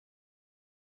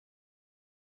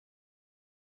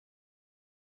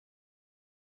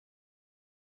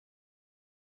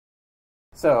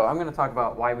So I'm going to talk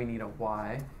about why we need a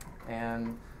why.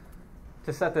 And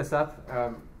to set this up,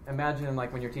 imagine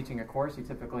like when you're teaching a course, you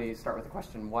typically start with the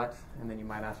question what, and then you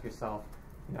might ask yourself,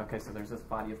 okay, so there's this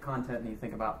body of content, and you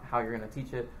think about how you're going to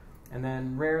teach it, and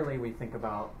then rarely we think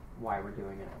about why we're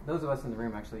doing it. Those of us in the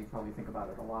room actually probably think about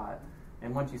it a lot.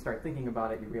 And once you start thinking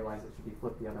about it, you realize it should be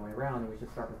flipped the other way around, and we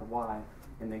should start with the why,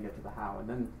 and then get to the how, and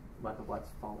then let the what's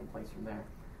fall in place from there.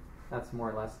 That's more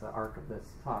or less the arc of this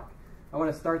talk. I want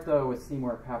to start, though, with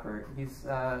Seymour Papert. He's,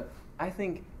 I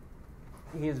think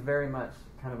he is very much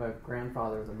kind of a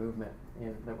grandfather of the movement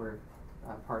that we're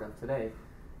part of today,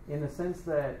 in the sense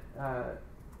that,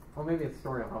 well, maybe a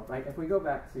story will help. Like, if we go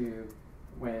back to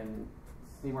when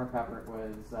Seymour Papert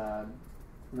was,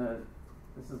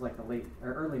 this is like the late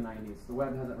or early 90s. The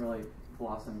web hasn't really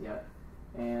blossomed yet.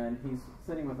 And he's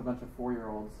sitting with a bunch of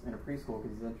 4-year-olds in a preschool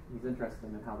because he's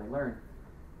interested in how they learn.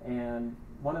 And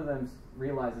one of them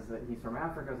realizes that he's from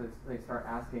Africa, so they start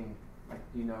asking, like,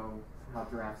 do you know how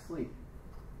giraffes sleep?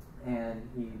 And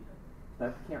he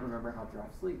can't remember how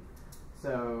giraffes sleep.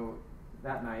 So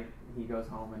that night, he goes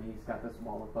home and he's got this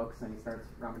wall of books, and he starts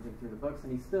rummaging through the books,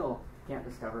 and he still can't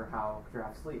discover how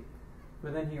giraffes sleep.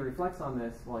 But then he reflects on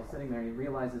this while he's sitting there, and he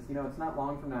realizes, it's not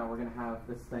long from now we're going to have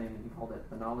this thing, and he called it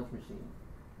the knowledge machine.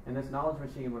 And this knowledge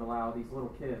machine would allow these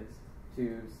little kids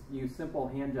to use simple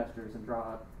hand gestures and draw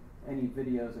up any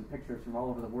videos and pictures from all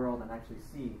over the world and actually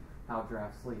see how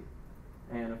giraffes sleep.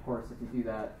 And of course, if you do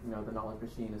that, the knowledge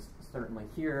machine is certainly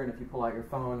here. And if you pull out your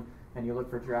phone and you look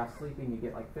for giraffes sleeping, you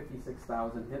get like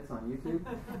 56,000 hits on YouTube.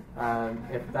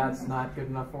 If that's not good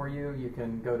enough for you, you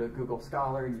can go to Google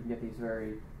Scholar and you can get these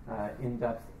very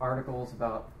in-depth articles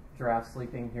about giraffes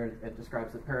sleeping. Here it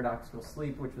describes the paradoxical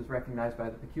sleep, which was recognized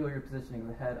by the peculiar positioning of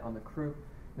the head on the croup.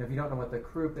 And if you don't know what the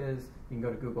croup is, you can go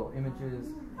to Google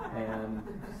Images and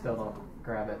still don't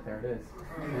grab it. There it is.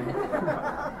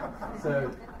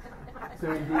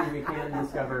 So indeed, we can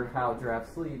discover how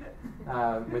giraffes sleep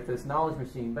with this knowledge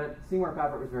machine. But Seymour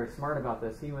Papert was very smart about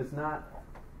this. He was not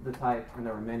the type, and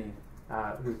there were many,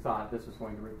 who thought this was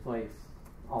going to replace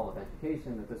all of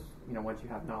education, that this, once you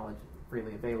have knowledge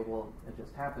freely available, it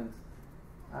just happens.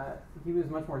 He was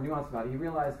much more nuanced about it. He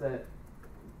realized that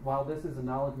while this is a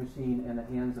knowledge machine in the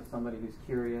hands of somebody who's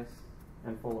curious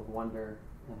and full of wonder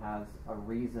and has a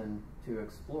reason to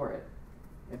explore it,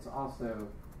 it's also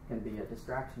can be a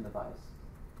distraction device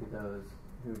to those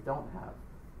who don't have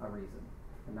a reason.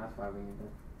 And that's why we need to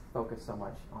focus so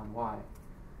much on why.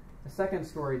 The second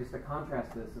story, just to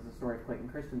contrast this, is the story of Clayton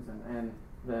Christensen and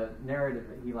the narrative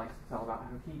that he likes to tell about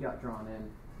how he got drawn in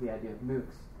to the idea of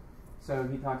MOOCs. So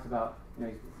he talks about,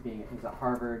 he's at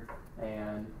Harvard,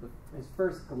 and his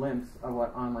first glimpse of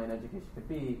what online education could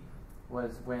be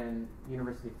was when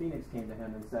University of Phoenix came to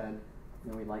him and said,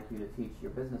 we'd like you to teach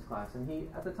your business class. And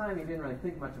at the time, he didn't really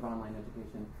think much of online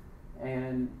education,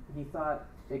 and he thought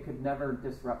it could never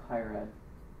disrupt higher ed.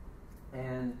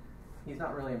 And he's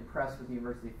not really impressed with the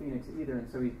University of Phoenix either,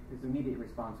 and so his immediate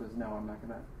response was, no, I'm not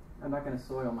going to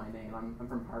soil my name. I'm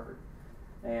from Harvard.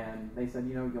 And they said,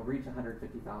 you'll reach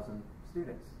 150,000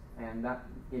 students. And that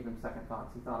gave him second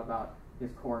thoughts. He thought about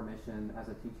his core mission as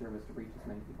a teacher was to reach as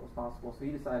many people as possible. So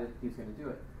he decided he was going to do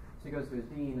it. So he goes to his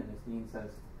dean, and his dean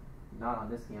says, not on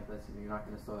this campus, you're not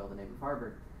going to soil the name of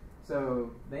Harvard.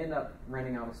 So they end up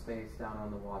renting out a space down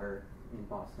on the water in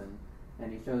Boston,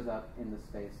 and he shows up in the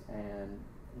space, and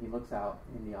he looks out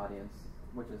in the audience,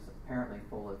 which is apparently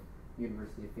full of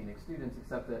University of Phoenix students,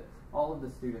 except that all of the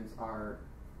students are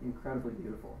incredibly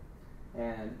beautiful.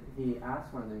 And he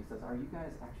asks one of them, he says, are you guys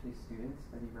actually students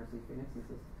at the University of Phoenix? He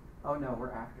says, oh no,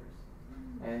 we're actors.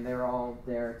 And they're all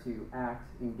there to act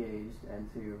engaged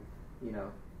and to,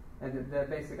 and the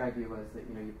basic idea was that,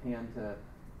 you pan to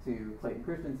Clayton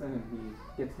Christensen and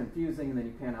he gets confusing, and then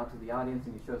you pan out to the audience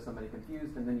and you show somebody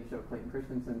confused, and then you show Clayton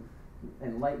Christensen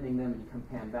enlightening them, and you come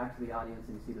pan back to the audience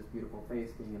and you see this beautiful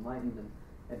face being enlightened, and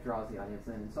it draws the audience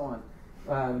in, and so on.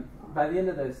 By the end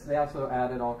of this, they also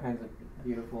added all kinds of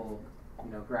beautiful,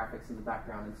 graphics in the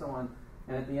background and so on.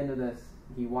 And at the end of this,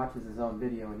 he watches his own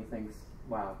video and he thinks,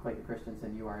 wow, Clayton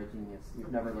Christensen, you are a genius.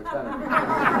 You've never looked better.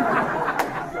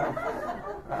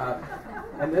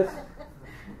 And this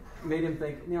made him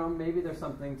think, maybe there's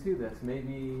something to this.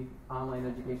 Maybe online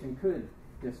education could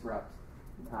disrupt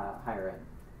higher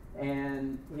ed.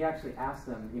 And he actually asked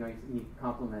them, he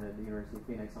complimented the University of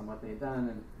Phoenix on what they had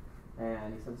done,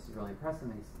 and he said, this is really impressive.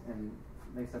 And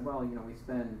they said, well, we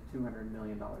spend $200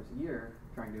 million a year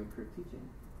trying to improve teaching.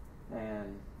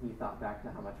 And he thought back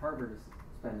to how much Harvard is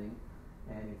spending,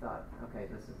 and he thought, okay,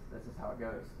 this is how it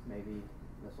goes. Maybe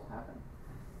this will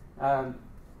happen.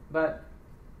 But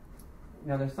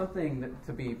there's something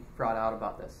to be brought out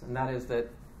about this, and that is that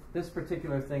this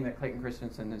particular thing that Clayton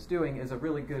Christensen is doing is a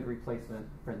really good replacement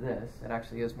for this. It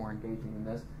actually is more engaging than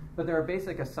this. But there are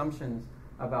basic assumptions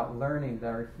about learning that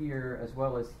are here as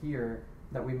well as here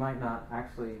that we might not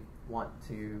actually want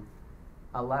to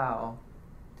allow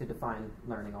to define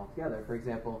learning altogether. For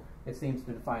example, it seems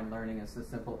to define learning as the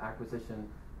simple acquisition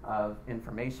of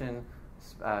information.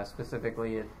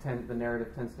 Specifically, the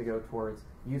narrative tends to go towards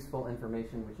useful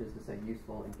information, which is to say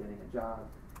useful in getting a job,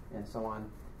 and so on.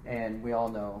 And we all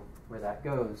know where that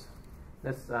goes.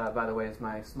 This, by the way, is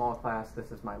my small class.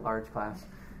 This is my large class.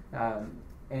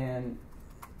 And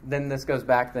then this goes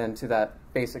back then to that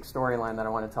basic storyline that I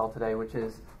want to tell today, which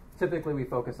is typically we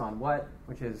focus on what,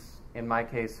 which is, in my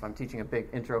case, if I'm teaching a big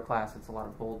intro class, it's a lot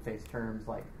of bold-faced terms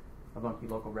like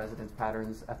avuncular local residence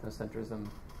patterns, ethnocentrism,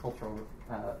 cultural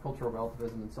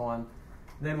relativism, and so on.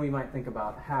 Then we might think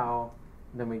about how,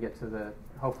 then we get to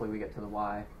hopefully we get to the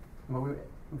why. But we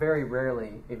very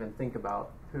rarely even think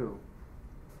about who.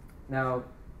 Now,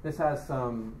 this has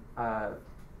some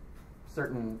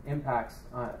certain impacts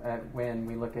when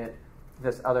we look at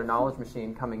this other knowledge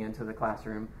machine coming into the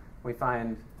classroom. We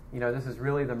find, this is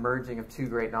really the merging of two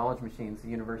great knowledge machines, the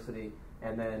university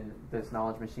and then this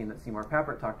knowledge machine that Seymour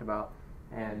Papert talked about.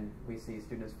 And we see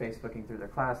students Facebooking through their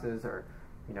classes or,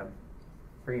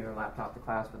 bringing their laptop to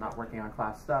class but not working on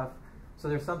class stuff. So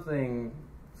there's some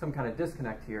kind of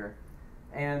disconnect here.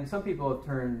 And some people have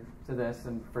turned to this,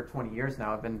 and for 20 years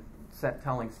now have been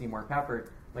telling Seymour Papert,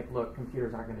 like, look,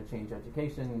 computers aren't going to change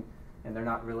education, and they're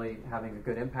not really having a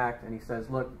good impact. And he says,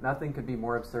 look, nothing could be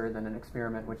more absurd than an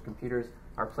experiment in which computers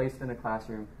are placed in a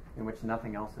classroom in which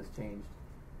nothing else has changed.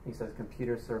 He says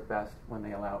computers serve best when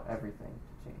they allow everything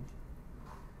to change.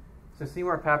 So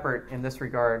Seymour Papert, in this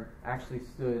regard, actually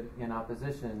stood in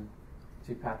opposition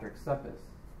to Patrick Suppes.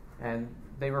 And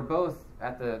they were both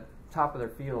at the top of their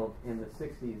field in the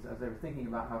 60s as they were thinking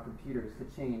about how computers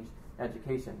could change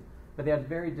education. But they had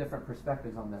very different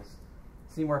perspectives on this.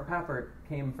 Seymour Papert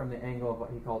came from the angle of what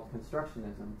he called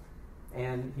constructionism,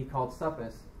 and he called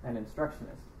Suppes an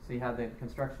instructionist. So you have the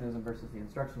constructionism versus the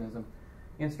instructionism.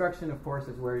 Instruction, of course,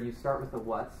 is where you start with the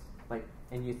what's,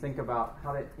 and you think about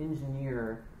how to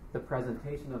engineer the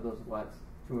presentation of those what's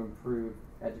to improve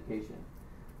education.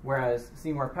 Whereas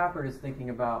Seymour Papert is thinking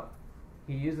about,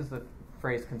 he uses the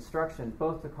phrase construction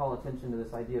both to call attention to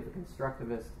this idea of a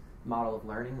constructivist model of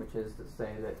learning, which is to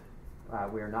say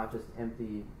that we are not just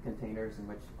empty containers in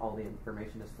which all the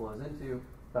information just flows into,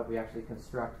 but we actually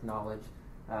construct knowledge.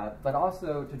 But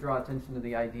also to draw attention to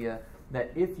the idea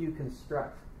that if you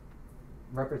construct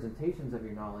representations of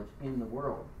your knowledge in the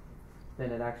world,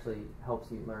 then it actually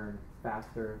helps you learn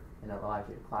faster, and it allows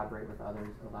you to collaborate with others,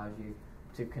 allows you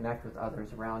to connect with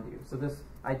others around you. So this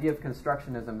idea of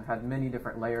constructionism had many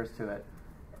different layers to it,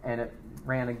 and it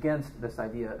ran against this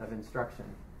idea of instruction.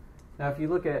 Now, if you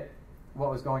look at what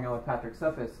was going on with Patrick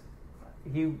Suppes,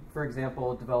 he, for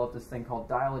example, developed this thing called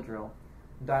Dial-A-Drill.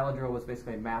 Dial-A-Drill was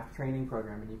basically a math training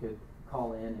program, and you could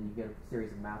call in and you get a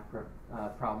series of math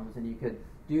problems, and you could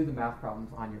do the math problems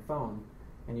on your phone,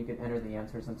 and you could enter the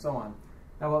answers and so on.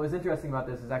 Now, what was interesting about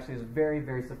this is actually it was very,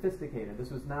 very sophisticated. This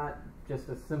was not just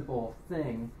a simple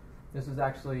thing. This was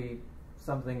actually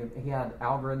something, he had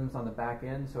algorithms on the back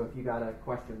end, so if you got a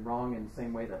question wrong in the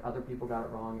same way that other people got it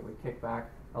wrong, it would kick back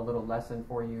a little lesson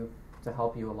for you to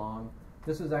help you along.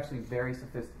 This was actually very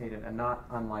sophisticated and not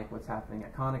unlike what's happening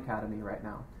at Khan Academy right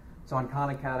now. So on Khan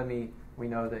Academy, we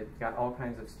know that you've got all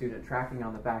kinds of student tracking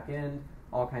on the back end,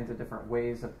 all kinds of different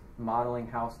ways of modeling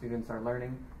how students are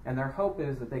learning, and their hope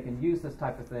is that they can use this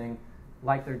type of thing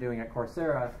like they're doing at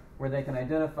Coursera, where they can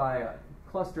identify a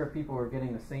cluster of people who are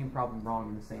getting the same problem wrong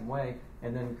in the same way,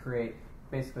 and then create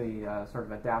basically sort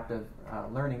of adaptive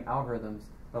learning algorithms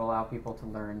that allow people to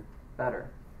learn better.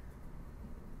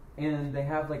 And they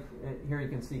have, here you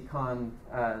can see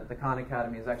the Khan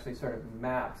Academy has actually sort of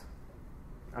mapped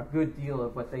a good deal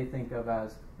of what they think of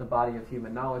as the body of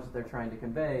human knowledge that they're trying to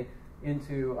convey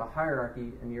into a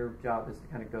hierarchy, and your job is to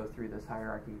kind of go through this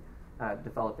hierarchy,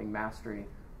 developing mastery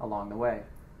along the way.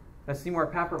 As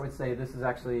Seymour Papert would say, this is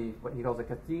actually what he calls a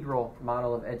cathedral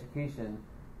model of education,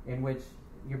 in which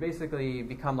you basically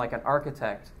become like an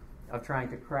architect of trying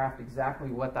to craft exactly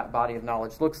what that body of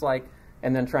knowledge looks like,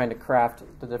 and then trying to craft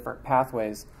the different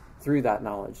pathways through that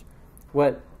knowledge.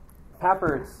 What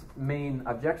Papert's main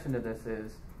objection to this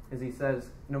is he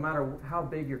says, no matter how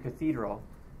big your cathedral,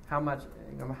 how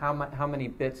many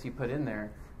bits you put in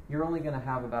there, you're only going to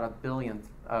have about 1/1000th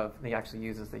of, he actually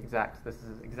uses this is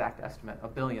his exact estimate,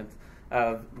 1/1000th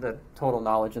of the total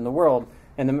knowledge in the world.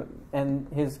 And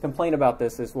his complaint about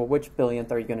this is, well, which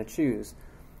 1/1000th are you going to choose?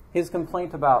 his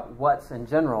complaint about what's in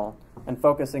general and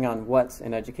focusing on what's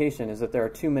in education is that there are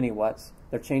too many what's,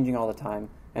 they're changing all the time,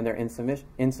 and they're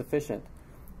insufficient.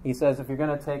 He says if you're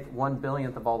going to take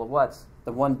 1/1000th of all the what's,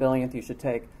 the 1/1000th you should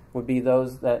take would be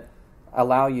those that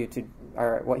allow you to,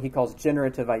 or what he calls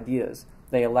generative ideas.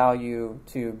 They allow you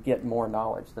to get more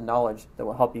knowledge, the knowledge that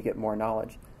will help you get more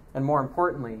knowledge. And more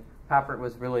importantly, Papert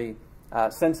was really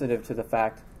sensitive to the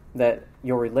fact that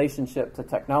your relationship to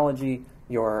technology,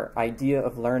 your idea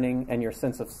of learning, and your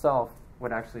sense of self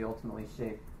would actually ultimately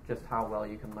shape just how well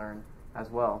you can learn as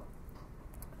well.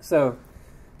 So,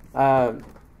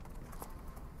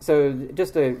 so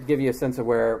just to give you a sense of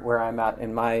where I'm at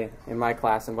in my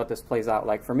class and what this plays out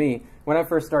like for me, when I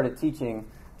first started teaching,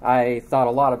 I thought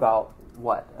a lot about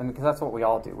what, and because that's what we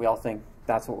all do. We all think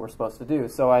that's what we're supposed to do.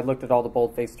 So I looked at all the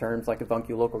bold-faced terms like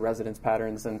avuncular local residence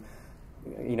patterns and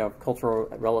cultural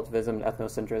relativism,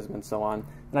 ethnocentrism, and so on.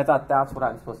 And I thought that's what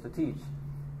I'm supposed to teach.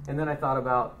 And then I thought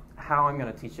about how I'm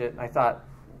going to teach it. And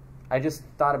I just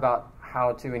thought about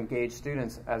how to engage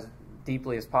students as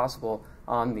deeply as possible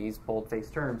on these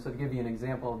bold-faced terms. So to give you an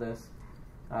example of this,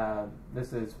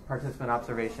 this is participant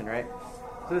observation, right?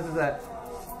 So this is that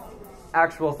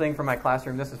actual thing from my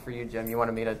classroom. This is for you, Jim. You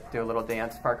wanted me to do a little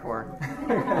dance, parkour.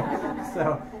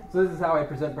 so this is how I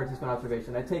present participant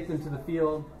observation. I take them to the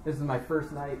field. This is my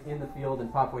first night in the field in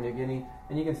Papua New Guinea,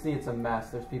 and you can see it's a mess.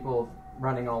 There's people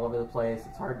running all over the place.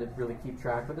 It's hard to really keep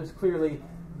track, but there's clearly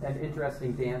an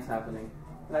interesting dance happening.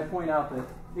 And I point out that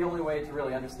the only way to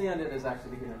really understand it is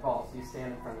actually to get involved. So you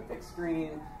stand in front of a big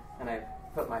screen, and I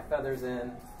put my feathers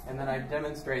in, and then I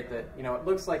demonstrate that, it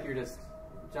looks like you're just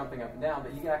jumping up and down,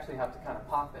 but you actually have to kind of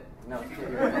pop it, to get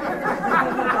your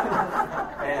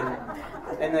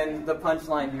and then the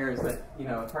punchline here is that,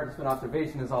 participant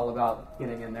observation is all about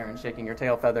getting in there and shaking your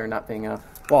tail feather and not being a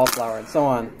wallflower and so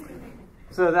on.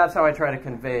 So that's how I try to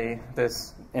convey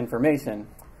this information.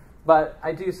 But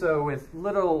I do so with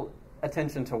little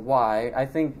attention to why. I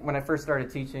think when I first started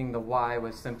teaching, the why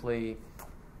was simply,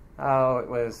 it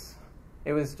was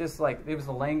just like, it was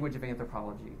the language of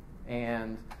anthropology.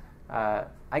 And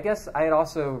I guess I had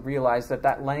also realized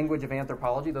that language of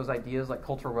anthropology, those ideas like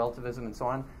cultural relativism and so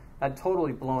on, had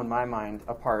totally blown my mind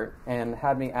apart and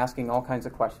had me asking all kinds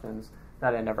of questions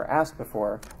that I never asked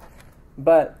before.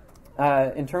 But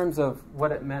in terms of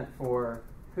what it meant for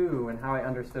who and how I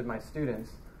understood my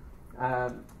students,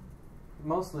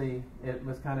 mostly it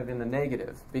was kind of in the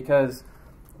negative, because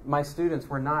my students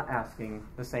were not asking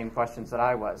the same questions that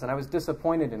I was, and I was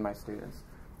disappointed in my students.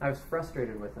 I was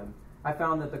frustrated with them. I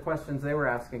found that the questions they were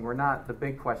asking were not the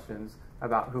big questions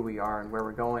about who we are and where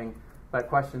we're going, but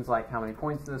questions like how many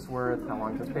points is this worth, how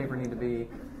long does this paper need to be,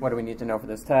 what do we need to know for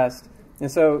this test.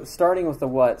 And so starting with the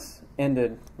what's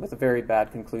ended with a very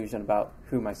bad conclusion about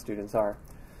who my students are.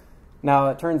 Now,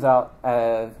 it turns out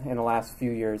in the last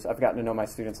few years, I've gotten to know my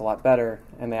students a lot better,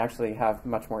 and they actually have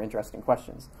much more interesting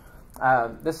questions.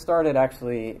 This started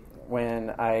actually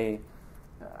when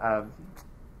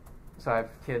so I have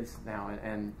kids now,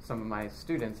 and some of my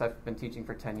students, I've been teaching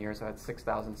for 10 years, I had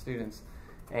 6,000 students,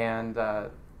 and I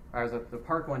was at the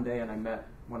park one day, and I met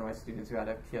one of my students who had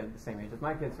a kid the same age as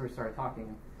my kids, so we started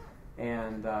talking,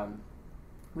 and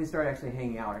we started actually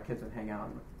hanging out. Our kids would hang out.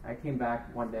 I came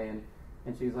back one day,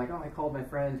 and she was like, I called my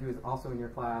friend who was also in your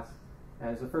class, and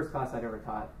it was the first class I'd ever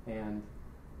taught, and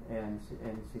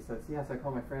she says, yes, I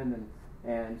called my friend,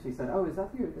 and she said,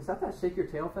 is that shake your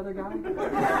tail feather guy?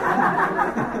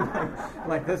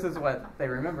 Like, this is what they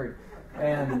remembered.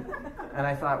 And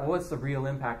I thought, well, what's the real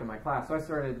impact of my class? So I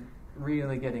started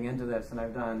really getting into this, and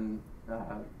I've done,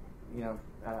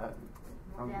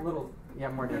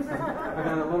 more days. I've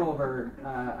done a little over,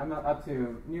 I'm up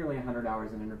to nearly 100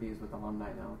 hours in interviews with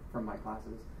alumni now from my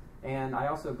classes. And I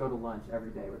also go to lunch every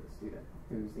day with a student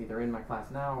who's either in my class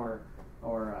now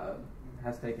or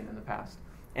has taken in the past.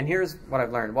 And here's what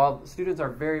I've learned. While students are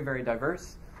very, very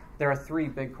diverse, there are three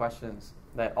big questions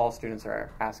that all students are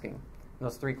asking. And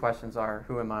those three questions are,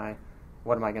 who am I,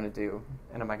 what am I going to do,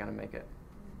 and am I going to make it?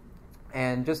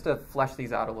 And just to flesh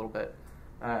these out a little bit,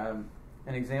 an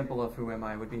example of who am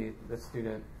I would be this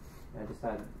student. I just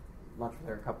had lunch with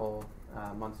her a couple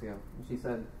months ago. And she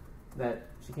said that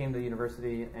she came to the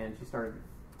university and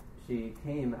she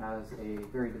came as a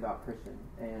very devout Christian,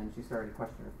 and she started to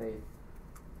question her faith.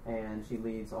 And she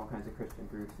leads all kinds of Christian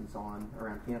groups and so on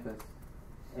around campus.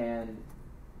 And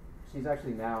she's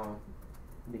actually now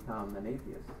become an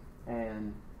atheist,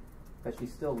 but she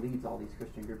still leads all these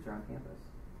Christian groups around campus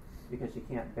because she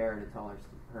can't bear to tell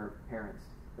her parents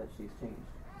that she's changed.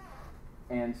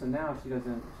 And so now we're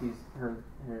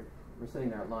sitting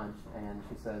there at lunch, and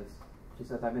she says,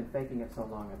 I've been faking it so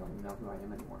long I don't even know who I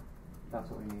am anymore. That's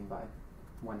what we mean by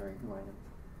wondering who I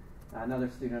am. Another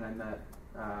student I met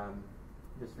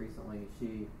just recently,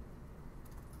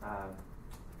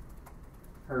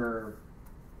 her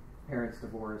parents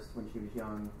divorced when she was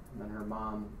young, and then her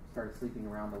mom started sleeping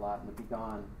around a lot and would be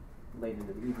gone late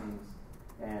into the evenings,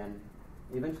 and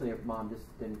eventually her mom just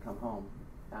didn't come home.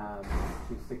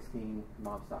 She was 16,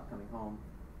 mom stopped coming home,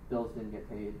 bills didn't get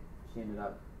paid, she ended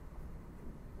up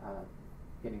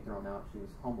getting thrown out. She was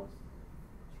homeless.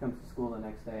 She comes to school the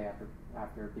next day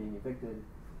after being evicted,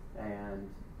 and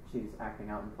she's acting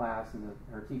out in class, and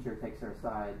her teacher takes her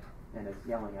aside and is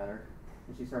yelling at her,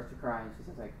 and she starts to cry, and she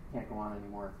says, "I can't go on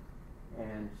anymore."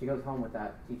 And she goes home with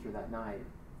that teacher that night.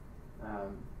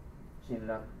 She ended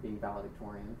up being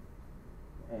valedictorian,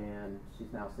 and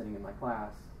she's now sitting in my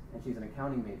class, and she's an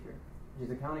accounting major. She's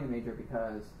an accounting major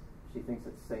because she thinks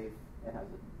it's safe, it has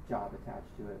a job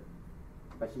attached to it,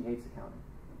 but she hates accounting.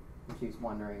 And she's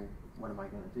wondering, what am I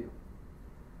going to do?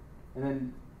 And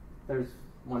then there's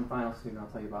one final student I'll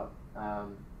tell you about.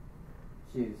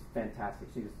 She's fantastic.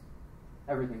 She's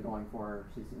everything going for her.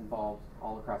 She's involved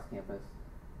all across campus.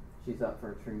 She's up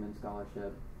for a Truman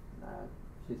Scholarship.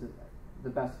 She's the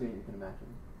best student you can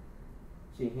imagine.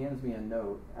 She hands me a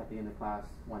note at the end of class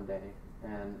one day,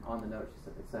 and on the note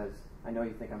it says, "I know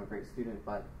you think I'm a great student,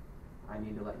 but I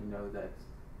need to let you know that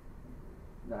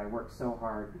I work so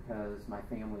hard because my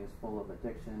family is full of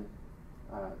addiction,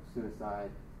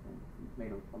 suicide," and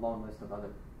made a long list of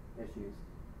other issues.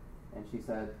 And she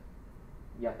said,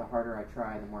 "Yet the harder I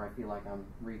try, the more I feel like I'm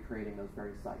recreating those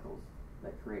very cycles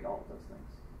that create all of those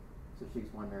things." So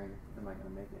she's wondering, am I going to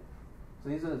make it? So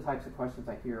these are the types of questions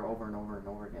I hear over and over and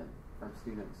over again from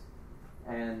students.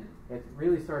 And it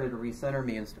really started to recenter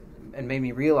me and made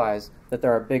me realize that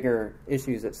there are bigger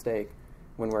issues at stake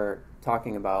when we're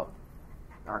talking about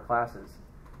our classes.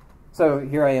 So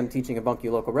here I am teaching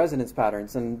avuncular local resonance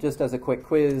patterns, and just as a quick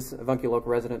quiz, avuncular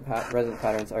local resonance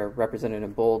patterns are represented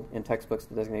in bold in textbooks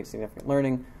to designate significant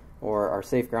learning, or are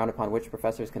safe ground upon which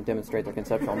professors can demonstrate their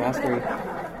conceptual mastery,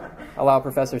 allow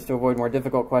professors to avoid more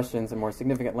difficult questions, and more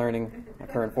significant learning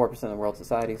occur in 4% of the world's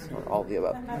societies, or all of the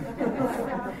above.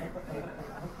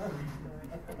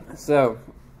 So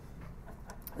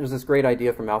there's this great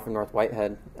idea from Alfred North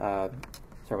Whitehead. Sorry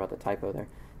about the typo there.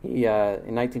 He,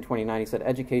 in 1929, he said,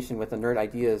 "Education with inert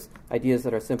ideas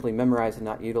that are simply memorized and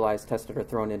not utilized, tested, or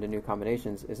thrown into new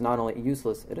combinations, is not only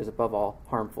useless, it is above all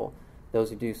harmful. Those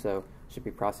who do so should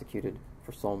be prosecuted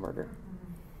for soul murder."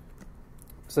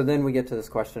 So then we get to this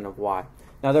question of why.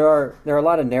 Now there are a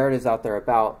lot of narratives out there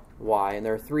about why, and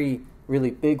there are three really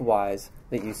big whys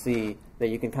that you see that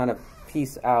you can kind of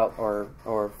piece out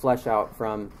or flesh out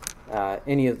from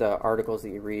any of the articles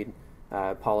that you read,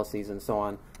 policies and so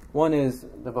on. One is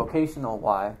the vocational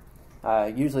why.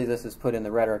 Usually this is put in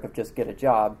the rhetoric of just get a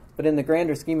job, but in the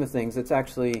grander scheme of things, it's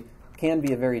actually can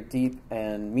be a very deep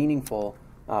and meaningful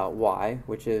why,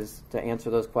 which is to answer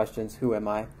those questions: who am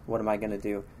I? What am I going to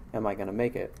do? Am I going to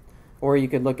make it? Or you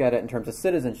could look at it in terms of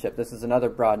citizenship. This is another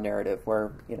broad narrative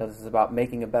where this is about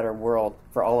making a better world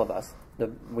for all of us.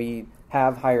 We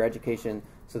have higher education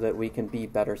so that we can be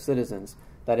better citizens.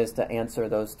 That is to answer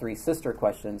those three sister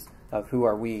questions of who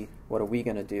are we, what are we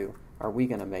going to do, are we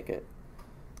going to make it?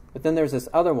 But then there's this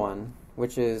other one,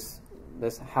 which is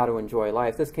this how to enjoy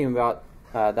life. This came about,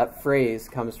 that phrase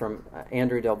comes from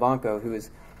Andrew Delbanco, who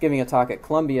was giving a talk at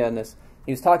Columbia, and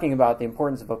he was talking about the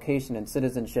importance of vocation and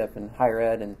citizenship and higher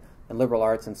ed and liberal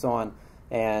arts and so on.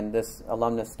 And this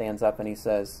alumnus stands up and he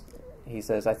says,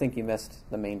 "I think you missed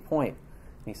the main point."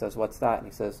 And he says, "What's that?" And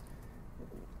he says,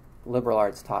 "Liberal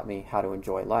arts taught me how to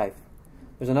enjoy life."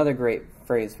 There's another great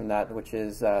phrase from that, which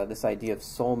is this idea of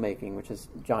soul making, which is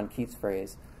John Keats'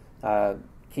 phrase.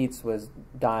 Keats was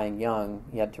dying young.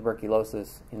 He had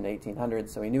tuberculosis in the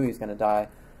 1800s, so he knew he was going to die.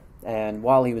 And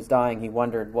while he was dying, he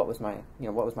wondered, what was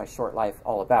my short life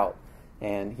all about?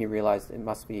 And he realized it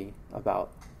must be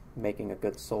about making a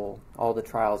good soul. All the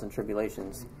trials and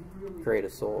tribulations create a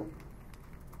soul.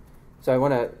 So I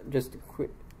want to just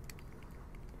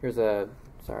here's a,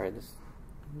 sorry, I just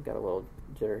got a little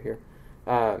jitter here.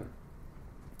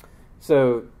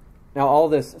 So now all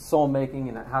this soul making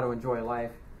and how to enjoy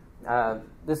life,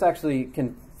 this actually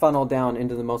can funnel down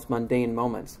into the most mundane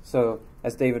moments. So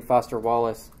as David Foster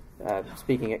Wallace,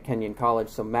 speaking at Kenyon College,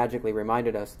 so magically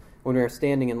reminded us, when we are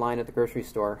standing in line at the grocery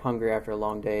store, hungry after a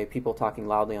long day, people talking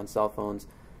loudly on cell phones,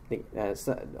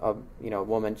 a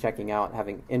woman checking out,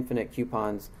 having infinite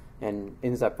coupons, and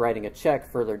ends up writing a check,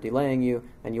 further delaying you,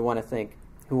 and you want to think,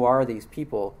 who are these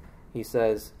people? He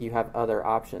says, you have other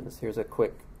options. Here's a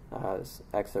quick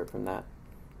excerpt from that.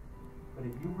 But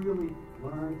if you really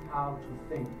learn how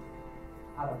to think,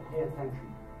 how to pay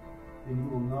attention, then you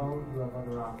will know you have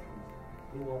other options.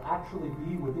 it will actually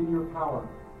be within your power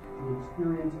to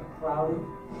experience a crowded,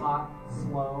 hot,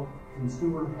 slow,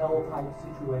 consumer hell-type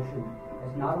situation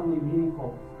as not only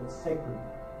meaningful, but sacred,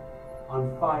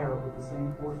 on fire with the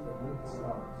same force that lit the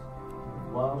stars.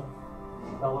 Love,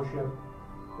 fellowship,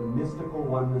 the mystical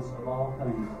oneness of all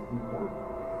things deep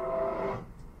down.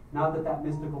 Not that that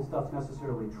mystical stuff's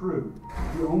necessarily true.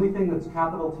 The only thing that's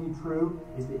capital T true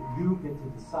is that you get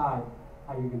to decide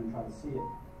how you're going to try to see it.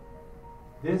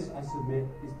 This, I submit,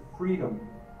 is the freedom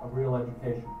of real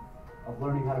education, of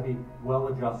learning how to be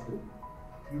well-adjusted.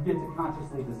 You get to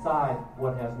consciously decide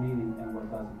what has meaning and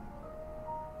what doesn't.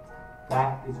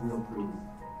 That is real freedom.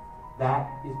 That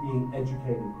is being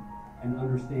educated and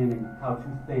understanding how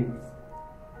to think.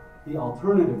 The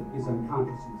alternative is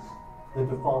unconsciousness, the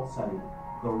default setting,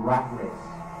 the rat race,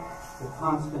 the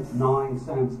constant gnawing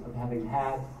sense of having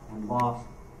had and lost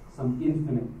some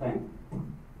infinite thing.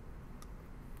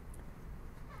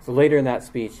 So later in that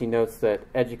speech, he notes that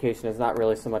education is not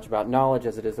really so much about knowledge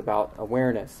as it is about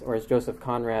awareness. Or as Joseph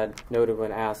Conrad noted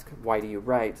when asked, why do you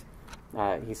write?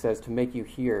 He says, to make you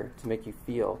hear, to make you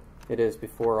feel. It is,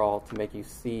 before all, to make you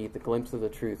see the glimpse of the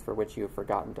truth for which you have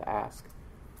forgotten to ask.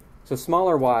 So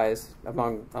smaller whys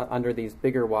under these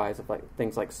bigger whys of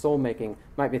things like soul making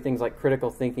might be things like critical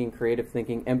thinking, creative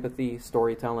thinking, empathy,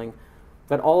 storytelling.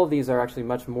 But all of these are actually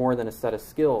much more than a set of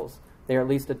skills. They are at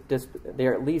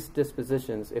least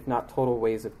dispositions, if not total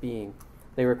ways of being.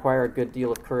 They require a good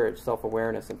deal of courage,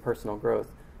 self-awareness, and personal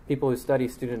growth. People who study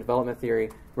student development theory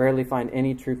rarely find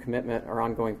any true commitment or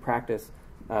ongoing practice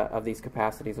of these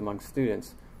capacities among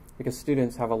students, because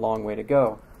students have a long way to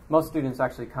go. Most students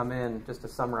actually come in, just to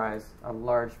summarize a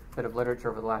large bit of literature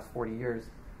over the last 40 years,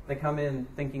 they come in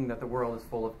thinking that the world is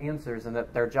full of answers and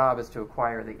that their job is to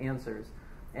acquire the answers.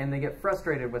 And they get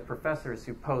frustrated with professors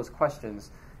who pose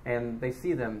questions, and they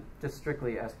see them just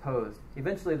strictly as posed.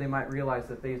 Eventually they might realize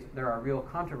that there are real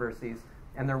controversies,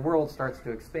 and their world starts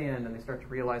to expand, and they start to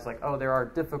realize, like, oh, there are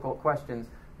difficult questions,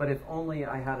 but if only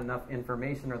I had enough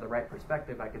information or the right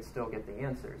perspective, I could still get the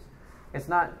answers. It's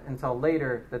not until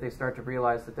later that they start to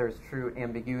realize that there's true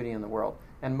ambiguity in the world.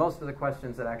 And most of the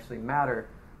questions that actually matter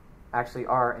actually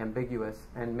are ambiguous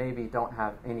and maybe don't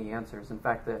have any answers. In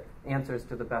fact, the answers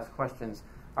to the best questions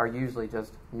are usually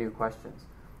just new questions.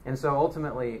 And so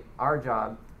ultimately, our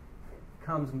job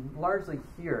comes largely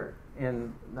here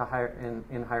in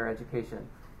higher education.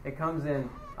 It comes in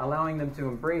allowing them to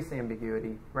embrace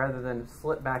ambiguity rather than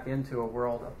slip back into a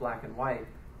world of black and white,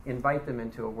 invite them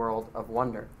into a world of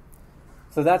wonder.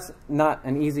 So that's not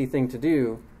an easy thing to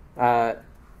do.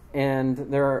 And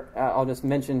there are, I'll just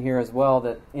mention here as well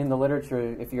that in the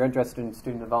literature, if you're interested in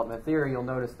student development theory, you'll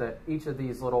notice that each of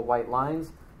these little white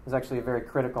lines is actually a very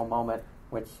critical moment,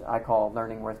 which I call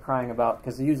learning worth crying about,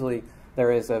 because usually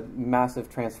there is a massive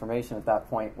transformation at that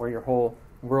point where your whole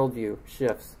worldview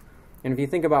shifts. And if you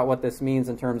think about what this means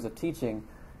in terms of teaching,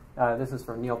 this is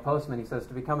from Neil Postman. He says,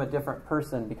 to become a different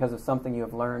person because of something you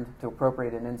have learned, to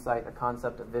appropriate an insight, a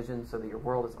concept, a vision, so that your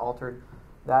world is altered,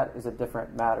 that is a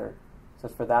different matter. So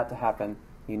for that to happen,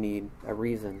 you need a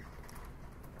reason.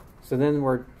 So then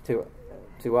we're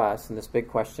to us and this big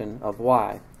question of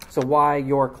why. So why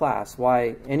your class?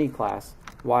 Why any class?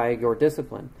 Why your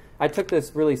discipline? I took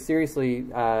this really seriously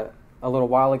a little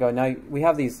while ago. Now, we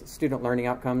have these student learning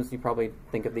outcomes. You probably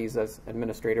think of these as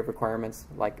administrative requirements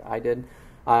like I did.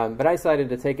 But I decided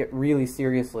to take it really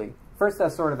seriously. First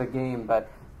as sort of a game, but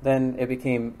then it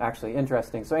became actually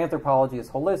interesting. So anthropology is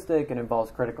holistic. It involves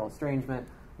critical estrangement,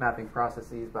 mapping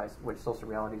processes by which social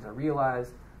realities are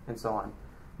realized, and so on.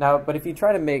 Now, but if you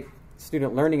try to make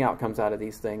student learning outcomes out of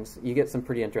these things, you get some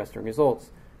pretty interesting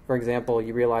results. For example,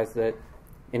 you realize that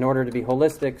in order to be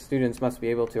holistic, students must be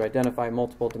able to identify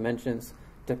multiple dimensions,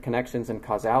 to connections and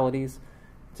causalities.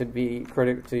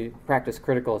 To practice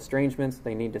critical estrangements,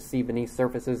 they need to see beneath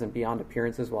surfaces and beyond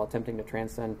appearances while attempting to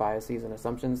transcend biases and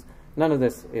assumptions. None of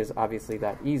this is obviously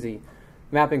that easy.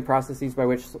 Mapping processes by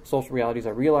which social realities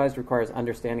are realized requires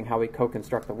understanding how we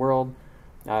co-construct the world.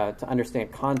 To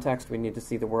understand context, we need to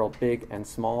see the world big and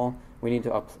small. We need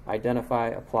to identify,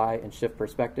 apply, and shift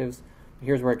perspectives.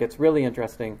 Here's where it gets really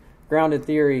interesting. Grounded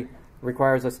theory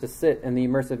requires us to sit in the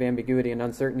immersive ambiguity and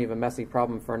uncertainty of a messy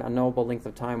problem for an unknowable length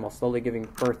of time while slowly giving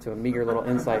birth to a meager little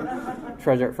insight,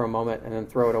 treasure it for a moment, and then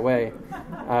throw it away.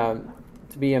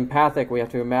 To be empathic, we have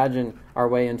to imagine our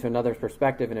way into another's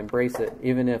perspective and embrace it,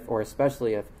 even if, or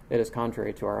especially if, it is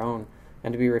contrary to our own.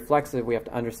 And to be reflexive, we have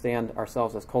to understand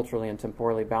ourselves as culturally and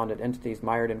temporally bounded entities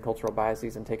mired in cultural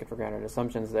biases and taken for granted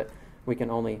assumptions that we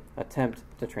can only attempt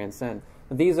to transcend.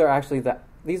 These are actually the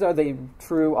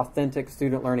true, authentic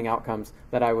student learning outcomes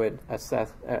that I would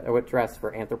address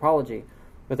for anthropology,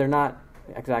 but they're not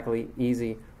exactly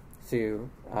easy to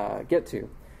get to.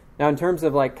 Now, in terms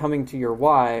of like coming to your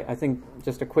why, I think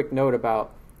just a quick note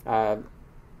about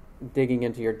digging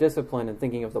into your discipline and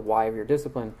thinking of the why of your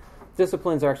discipline.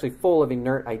 Disciplines are actually full of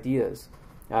inert ideas,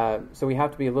 so we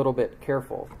have to be a little bit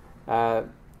careful.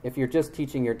 If you're just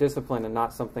teaching your discipline and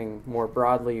not something more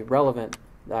broadly relevant,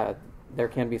 there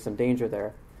can be some danger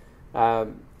there.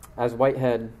 As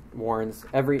Whitehead warns,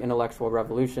 every intellectual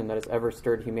revolution that has ever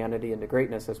stirred humanity into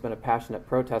greatness has been a passionate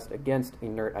protest against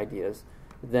inert ideas.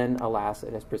 Then, alas,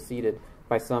 it has proceeded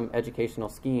by some educational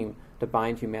scheme to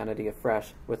bind humanity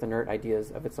afresh with inert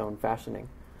ideas of its own fashioning.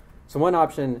 So one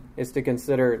option is to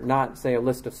consider not, say, a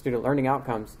list of student learning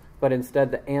outcomes, but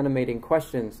instead the animating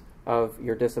questions of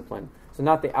your discipline. So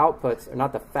not the outputs, or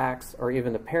not the facts, or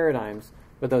even the paradigms,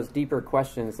 but those deeper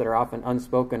questions that are often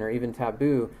unspoken or even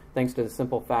taboo, thanks to the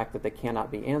simple fact that they cannot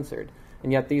be answered.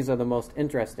 And yet these are the most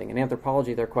interesting. In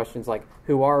anthropology, there are questions like,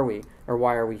 who are we, or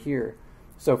why are we here?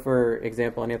 So for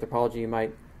example, in anthropology, you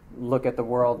might look at the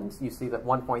world and you see that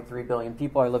 1.3 billion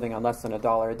people are living on less than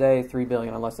 $1 a day, 3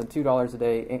 billion on less than $2 a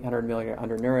day, 800 million are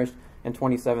undernourished, and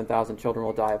 27,000 children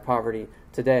will die of poverty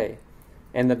today.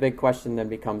 And the big question then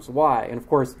becomes why? And of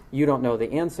course, you don't know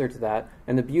the answer to that.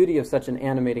 And the beauty of such an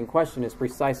animating question is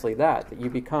precisely that you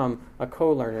become a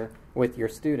co-learner with your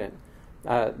student.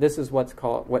 This is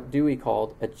what Dewey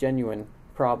called a genuine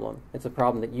problem. It's a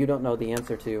problem that you don't know the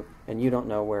answer to, and you don't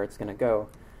know where it's going to go.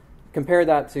 Compare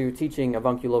that to teaching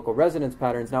avunculocal resonance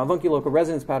patterns. Now, avunculocal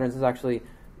resonance patterns is actually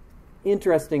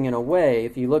interesting in a way.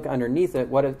 If you look underneath it,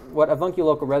 what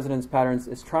avunculocal resonance patterns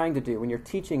is trying to do, when you're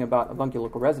teaching about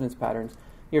avunculocal resonance patterns,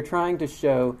 you're trying to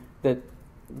show that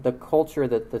the culture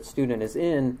that the student is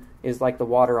in is like the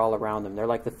water all around them. They're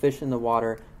like the fish in the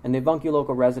water, and the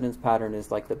avunculocal resonance pattern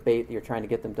is like the bait that you're trying to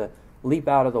get them to leap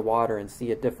out of the water and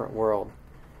see a different world.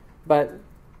 But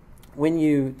when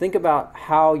you think about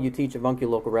how you teach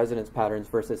avunculocal resonance patterns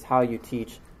versus how you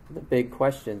teach the big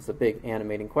questions, the big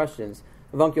animating questions,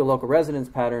 avunculocal resonance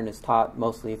pattern is taught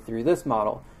mostly through this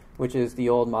model, which is the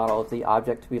old model of the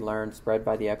object to be learned spread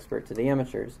by the expert to the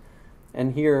amateurs.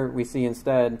 And here we see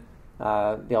instead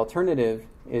the alternative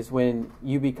is when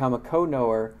you become a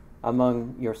co-knower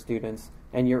among your students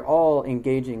and you're all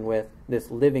engaging with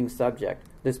this living subject,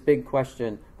 this big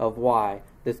question of why,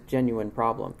 this genuine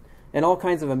problem. And all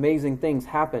kinds of amazing things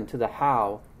happen to the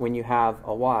how when you have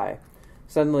a why.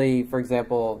 Suddenly, for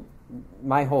example,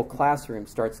 my whole classroom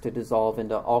starts to dissolve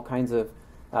into all kinds of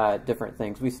different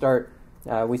things. We started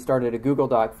a Google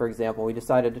Doc, for example. We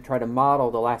decided to try to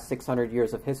model the last 600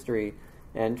 years of history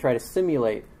and try to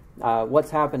simulate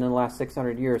what's happened in the last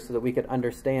 600 years so that we could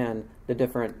understand the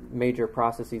different major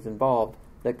processes involved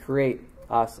that create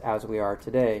us as we are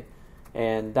today.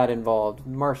 And that involved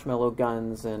marshmallow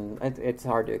guns, and it's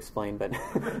hard to explain, but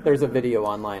there's a video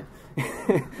online.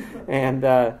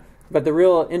 But the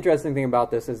real interesting thing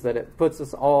about this is that it puts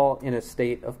us all in a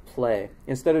state of play.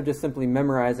 Instead of just simply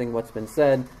memorizing what's been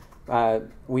said,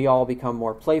 we all become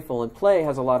more playful, and play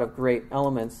has a lot of great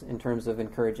elements in terms of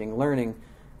encouraging learning.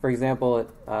 For example, it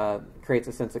creates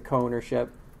a sense of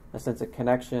co-ownership, a sense of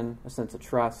connection, a sense of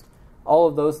trust. All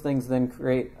of those things then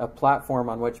create a platform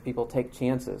on which people take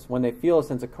chances. When they feel a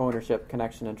sense of co-ownership,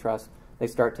 connection, and trust, they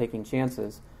start taking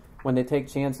chances. When they take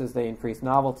chances, they increase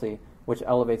novelty, which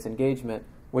elevates engagement,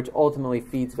 which ultimately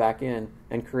feeds back in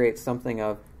and creates something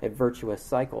of a virtuous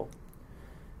cycle.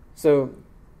 So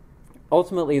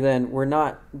ultimately then, we're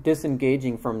not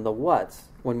disengaging from the what's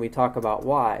when we talk about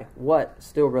why. What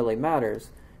still really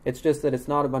matters. It's just that it's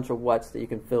not a bunch of what's that you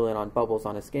can fill in on bubbles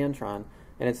on a Scantron.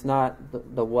 And it's not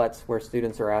the what's where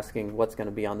students are asking what's going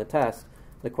to be on the test.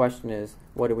 The question is,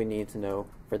 what do we need to know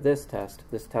for this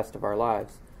test of our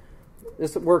lives?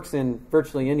 This works in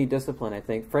virtually any discipline, I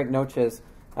think. Frank Noches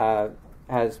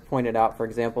has pointed out, for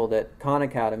example, that Khan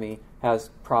Academy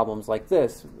has problems like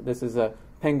this. This is a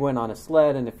penguin on a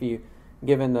sled, and if you,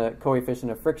 given the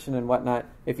coefficient of friction and whatnot,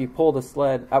 if you pull the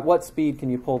sled, at what speed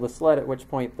can you pull the sled, at which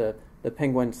point the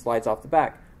penguin slides off the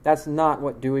back? That's not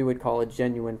what Dewey would call a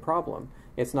genuine problem.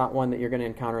 It's not one that you're going to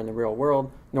encounter in the real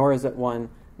world, nor is it one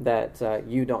that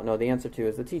you don't know the answer to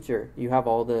as a teacher. You have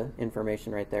all the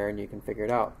information right there and you can figure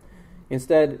it out.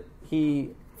 Instead,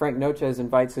 Frank Noches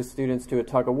invites his students to a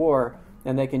tug-of-war,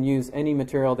 and they can use any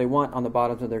material they want on the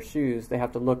bottoms of their shoes. They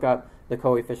have to look up the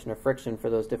coefficient of friction for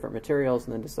those different materials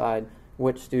and then decide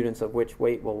which students of which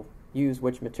weight will use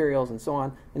which materials and so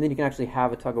on. And then you can actually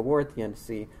have a tug-of-war at the end to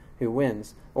see who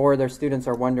wins. Or their students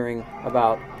are wondering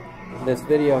about this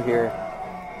video here,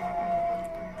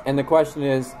 and the question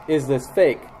is this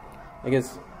fake? I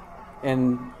guess,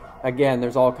 and again,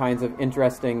 there's all kinds of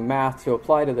interesting math to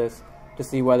apply to this to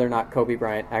see whether or not Kobe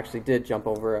Bryant actually did jump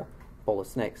over bowl of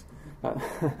snakes.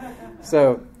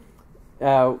 So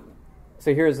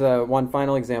here's one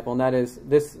final example, and that is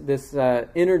this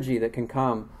energy that can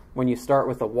come when you start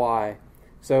with a why.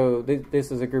 So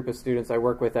this is a group of students I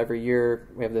work with every year.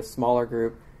 We have this smaller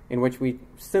group in which we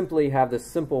simply have this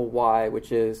simple why,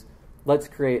 which is, let's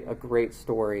create a great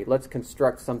story. Let's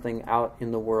construct something out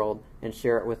in the world and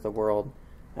share it with the world.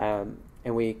 And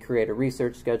we create a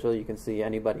research schedule. You can see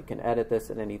anybody can edit this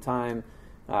at any time.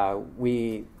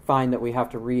 We find that we have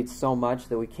to read so much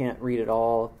that we can't read it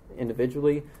all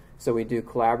individually. So we do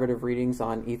collaborative readings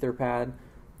on Etherpad.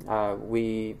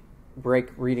 We break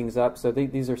readings up. So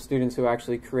these are students who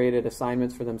actually created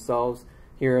assignments for themselves.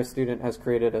 Here a student has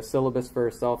created a syllabus for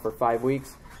herself for 5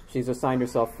 weeks. She's assigned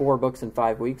herself 4 books in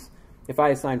 5 weeks. If I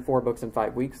assign 4 books in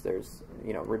 5 weeks, there's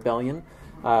rebellion.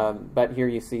 But here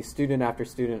you see student after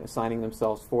student assigning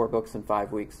themselves 4 books in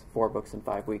 5 weeks, 4 books in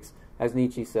 5 weeks. As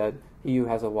Nietzsche said, he who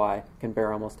has a why can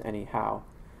bear almost any how.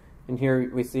 And here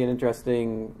we see an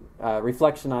interesting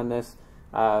reflection on this.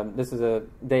 This is a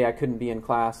day I couldn't be in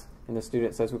class, and the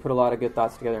student says, we put a lot of good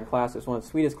thoughts together in class. It was one of the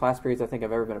sweetest class periods I think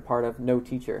I've ever been a part of. No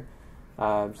teacher.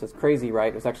 She says, crazy,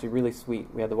 right? It was actually really sweet.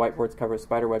 We had the whiteboards covered with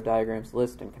spiderweb diagrams,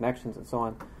 lists, and connections, and so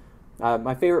on.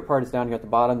 My favorite part is down here at the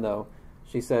bottom, though.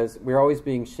 She says, we're always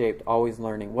being shaped, always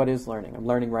learning. What is learning? I'm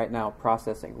learning right now,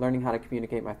 processing, learning how to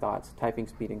communicate my thoughts, typing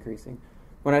speed increasing.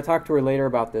 When I talked to her later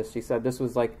about this, she said this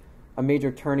was like a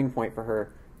major turning point for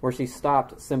her, where she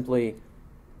stopped simply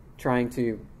trying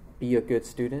to be a good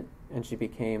student, and she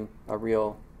became a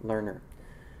real learner.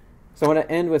 So I want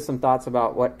to end with some thoughts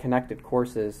about what connected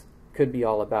courses could be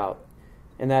all about.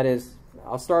 And that is,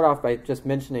 I'll start off by just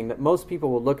mentioning that most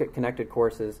people will look at connected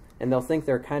courses and they'll think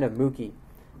they're kind of mooky.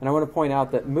 And I want to point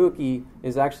out that mooky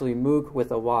is actually MOOC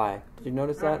with a Y. Did you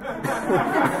notice that?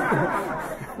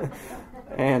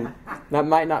 And that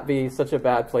might not be such a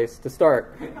bad place to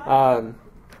start.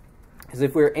 Because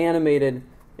if you're animated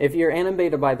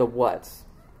by the what's,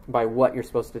 by what you're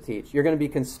supposed to teach, you're going to be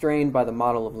constrained by the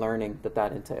model of learning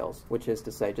that entails, which is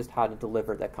to say just how to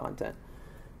deliver that content.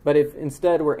 But if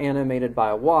instead we're animated by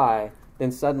a why,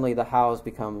 then suddenly the hows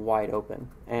become wide open.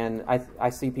 And I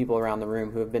see people around the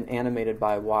room who have been animated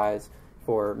by whys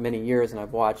for many years, and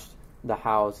I've watched the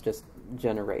hows just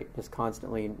generate, just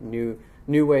constantly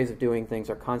new ways of doing things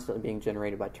are constantly being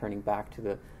generated by turning back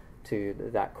to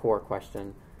that core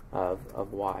question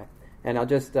of why. And I'll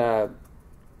just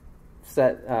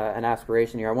set an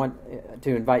aspiration here. I want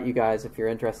to invite you guys, if you're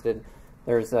interested.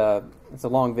 It's a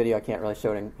long video. I can't really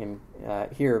show it in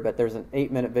here, but there's an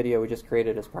 8-minute video we just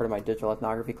created as part of my digital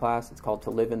ethnography class. It's called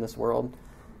To Live in This World.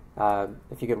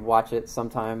 If you could watch it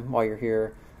sometime while you're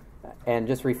here and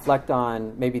just reflect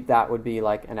on, maybe that would be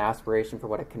like an aspiration for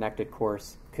what a connected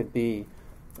course could be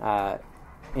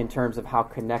in terms of how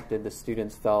connected the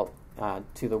students felt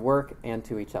to the work and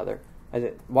to each other.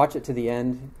 Watch it to the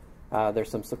end. There's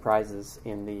some surprises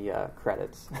in the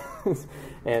credits.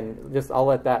 And just I'll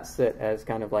let that sit as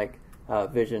kind of like a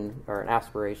vision or an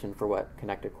aspiration for what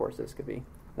connected courses could be.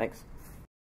 Thanks.